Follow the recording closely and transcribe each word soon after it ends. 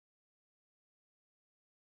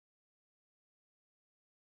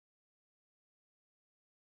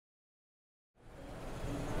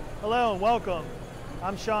Hello and welcome.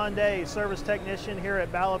 I'm Shawn, service technician here at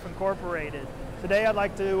Balluff Incorporated. Today I'd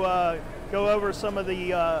like to go over some of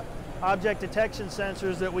the object detection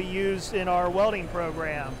sensors that we use in our welding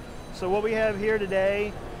program. So what we have here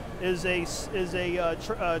today is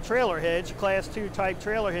a trailer hitch, Class 2 type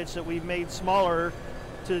trailer hitch that we've made smaller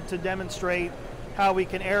to demonstrate how we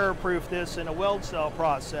can error-proof this in a weld cell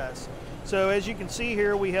process. So as you can see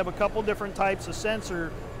here, we have a couple different types of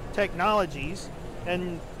sensor technologies,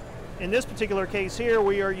 and in this particular case here,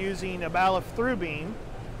 we are using a Balluff through beam,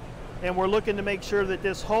 and we're looking to make sure that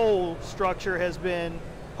this whole structure has been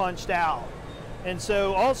punched out. And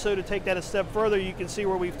so also to take that a step further, you can see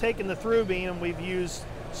where we've taken the through beam and we've used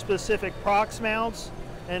specific prox mounts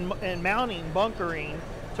and mounting bunkering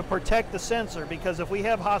to protect the sensor, because if we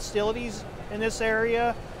have hostilities in this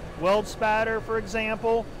area, weld spatter for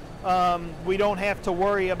example, we don't have to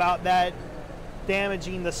worry about that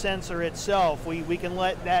damaging the sensor itself. We can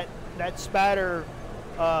let that spatter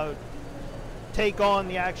take on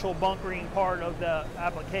the actual bunkering part of the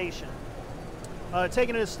application.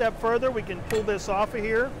 Taking it a step further, we can pull this off of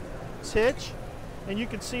here, this hitch, and you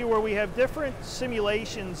can see where we have different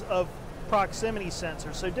simulations of proximity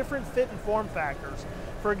sensors, so different fit and form factors.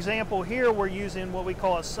 For example, here we're using what we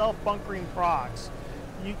call a self-bunkering prox.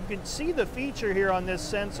 You can see the feature here on this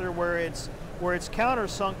sensor where it's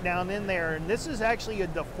countersunk down in there, and this is actually a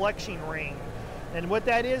deflection ring. And what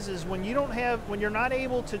that is when you're not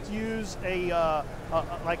able to use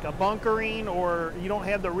like a bunkering, or you don't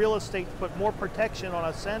have the real estate to put more protection on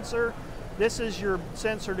a sensor, this is your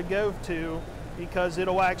sensor to go to, because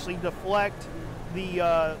it'll actually deflect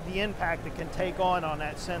the impact it can take on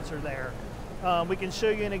that sensor there. We can show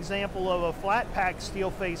you an example of a flat pack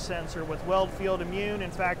steel face sensor with weld field immune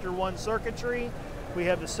and factor 1 circuitry. We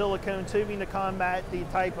have the silicone tubing to combat the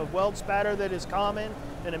type of weld spatter that is common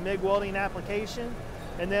in a MIG welding application.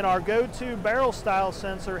 And then our go-to barrel style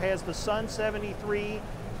sensor has the Sun 73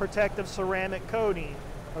 protective ceramic coating,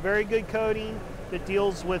 a very good coating that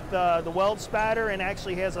deals with the weld spatter and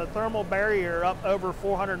actually has a thermal barrier up over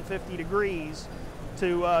 450 degrees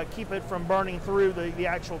to keep it from burning through the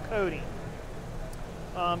actual coating.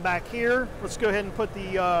 Back here, let's go ahead and put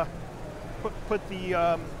the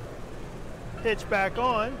hitch back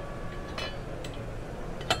on.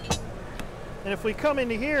 And if we come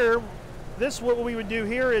into here, what we would do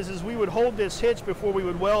here is we would hold this hitch before we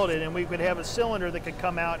would weld it, and we could have a cylinder that could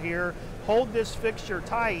come out here, hold this fixture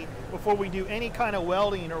tight before we do any kind of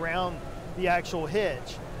welding around the actual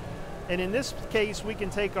hitch. And in this case, we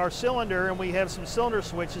can take our cylinder, and we have some cylinder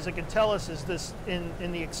switches that can tell us, is this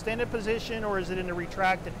in the extended position or is it in the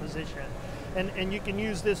retracted position? And you can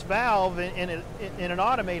use this valve in an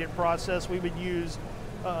automated process. We would use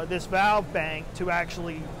this valve bank to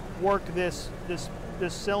actually work this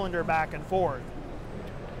cylinder back and forth.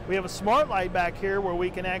 We have a smart light back here where we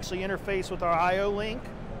can actually interface with our IO-Link,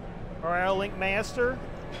 our IO-Link master.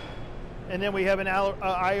 And then we have an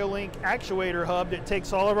IO-Link actuator hub that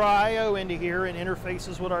takes all of our IO into here and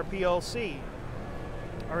interfaces with our PLC.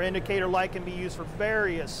 Our indicator light can be used for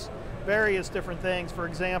various different things. For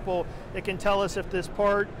example, it can tell us if this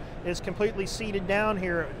part is completely seated down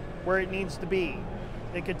here where it needs to be.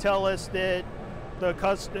 It could tell us that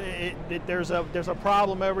there's a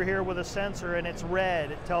problem over here with a sensor and it's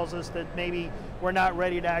red. It tells us that maybe we're not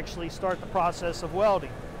ready to actually start the process of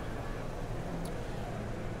welding.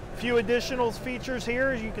 A few additional features here,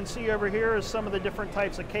 as you can see over here, is some of the different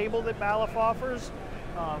types of cable that Balluff offers.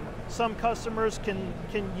 Some customers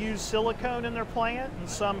can use silicone in their plant and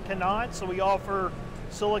some cannot, so we offer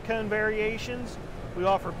silicone variations. We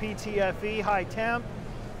offer PTFE, high temp.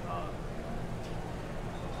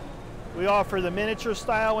 We offer the miniature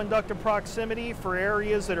style inductive proximity for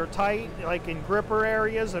areas that are tight, like in gripper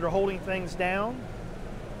areas that are holding things down.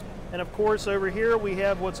 And of course over here we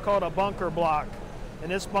have what's called a bunker block.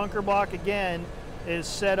 And this bunker block again is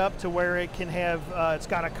set up to where it can have, it's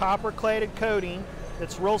got a copper cladded coating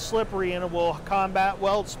that's real slippery and it will combat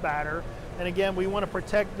weld spatter. And again, we want to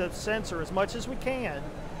protect the sensor as much as we can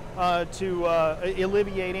to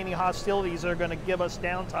alleviate any hostilities that are going to give us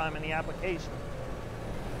downtime in the application.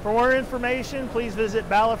 For more information, please visit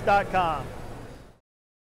balluff.com.